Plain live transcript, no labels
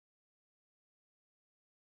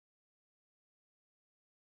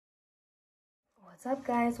What's up,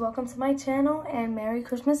 guys? Welcome to my channel and Merry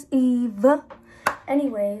Christmas Eve.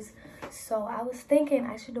 Anyways, so I was thinking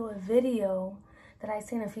I should do a video that I've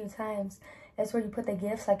seen a few times. It's where you put the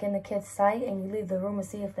gifts like in the kids' sight and you leave the room and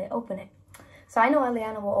see if they open it. So I know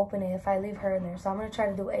Eliana will open it if I leave her in there. So I'm going to try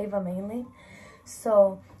to do Ava mainly.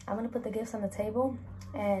 So I'm going to put the gifts on the table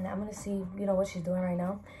and I'm going to see, what she's doing right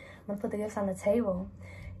now. I'm going to put the gifts on the table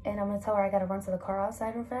and I'm going to tell her I got to run to the car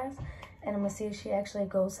outside real fast. And I'm going to see if she actually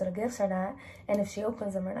goes to the gifts or not. And if she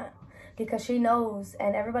opens them or not. Because she knows,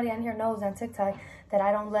 and everybody on here knows on TikTok, that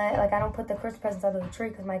I don't put the Christmas presents under the tree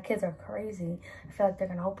because my kids are crazy. I feel like they're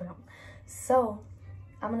going to open them. So,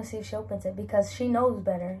 I'm going to see if she opens it because she knows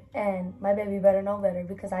better. And my baby better know better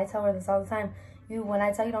because I tell her this all the time. When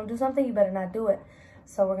I tell you don't do something, you better not do it.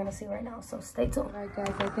 So, we're going to see right now. So, stay tuned. All right,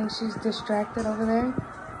 guys. I think she's distracted over there.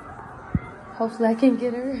 Hopefully, I can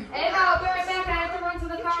get her. Hey, no, I'll be right back. I have to run to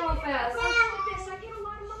the car real fast. I get a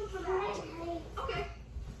lot of money for that. Okay.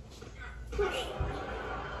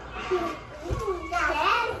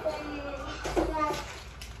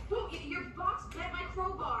 Your box bent my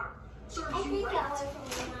crowbar. Serves you right.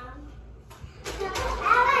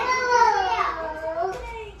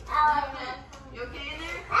 You okay in there?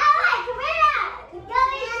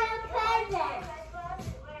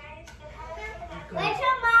 Wait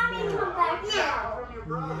till mommy comes back now. From your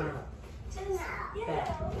brother.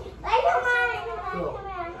 Yeah. Wait till mommy comes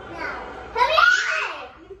back now. Come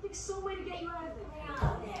here! I'm gonna fix some way to get you out of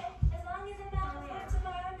there. As long as I'm not before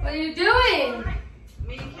tomorrow. What are you doing?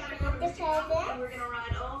 Me and Kat are going to the hospital and we're gonna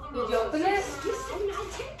ride all the roads. Did you open it?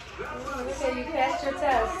 Okay, you passed your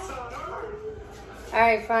test.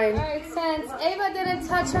 Alright, fine. Alright, since Ava didn't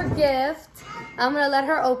touch her gift, I'm gonna let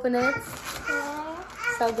her open it.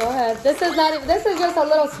 So go ahead. This is just a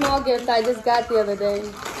little small gift I just got the other day.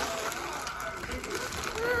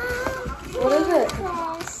 What is it?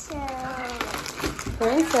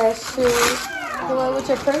 Princess shoes. The one with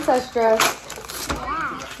your princess dress.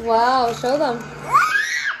 Wow, show them.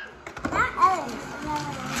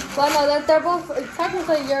 Well, no, they're both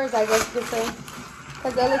technically yours, I guess you could say.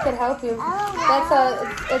 Because Ellie could help you.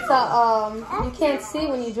 You can't see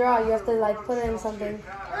when you draw. You have to like put it in something.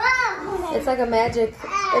 It's like a magic,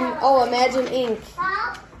 imagine ink.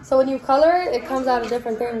 So when you color it, it comes out a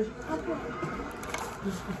different thing.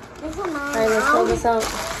 Alright, let's roll this out.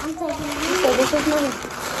 So this is mine.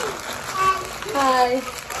 Hi.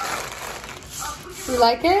 You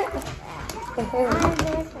like it? Hey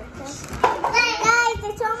guys,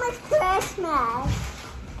 it's almost Christmas.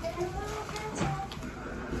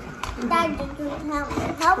 Dad,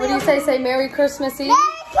 help me. What do you say? Say Merry Christmas Eve? Merry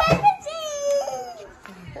Christmas Eve!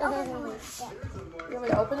 You want me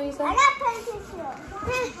to open it, you said? I got princess.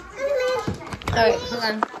 Alright, hold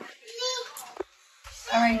on.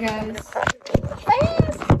 Alright, guys.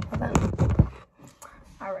 Hold on.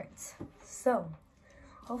 Alright, so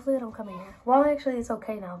hopefully they don't come in here. Well, actually, it's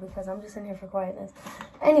okay now because I'm just in here for quietness.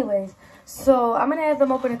 Anyways, so I'm going to have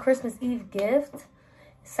them open a Christmas Eve gift.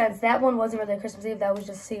 Since that one wasn't really a Christmas Eve, that was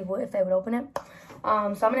just to see if they would open it. So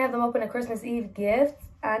I'm going to have them open a Christmas Eve gift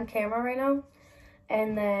on camera right now.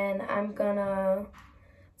 And then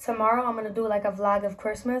tomorrow I'm going to do like a vlog of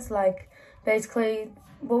Christmas. Like basically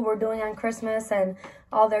what we're doing on Christmas and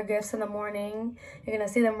all their gifts in the morning. You're going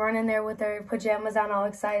to see them running there with their pajamas on all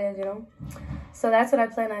excited, So that's what I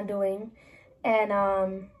plan on doing. And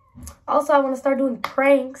also I want to start doing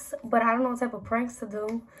pranks, but I don't know what type of pranks to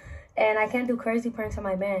do. And I can't do crazy pranks on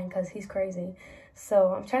my man because he's crazy.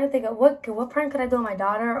 So I'm trying to think of what prank could I do on my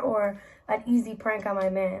daughter or an easy prank on my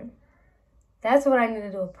man. That's what I need to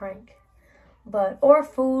do, a prank. Or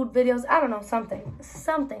food videos. I don't know, something.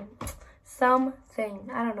 I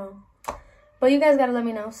don't know. But you guys got to let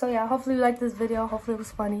me know. So yeah, hopefully you liked this video. Hopefully it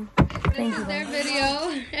was funny. Thank you. This is their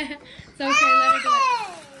video. It's okay, let her do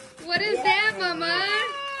it. What is that, Mama?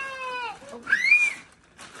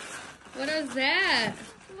 What is that?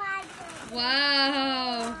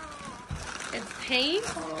 Wow. It's paint?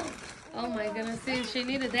 Oh my goodness. See, she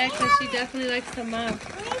needed that because she definitely likes to mop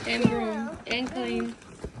and broom and clean.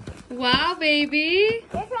 Wow, baby.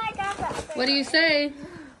 What do you say?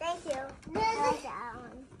 Thank you.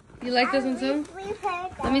 You like this one too?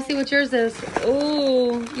 Let me see what yours is.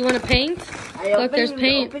 Ooh, you want to paint? Look, there's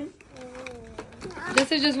paint.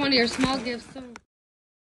 This is just one of your small gifts too.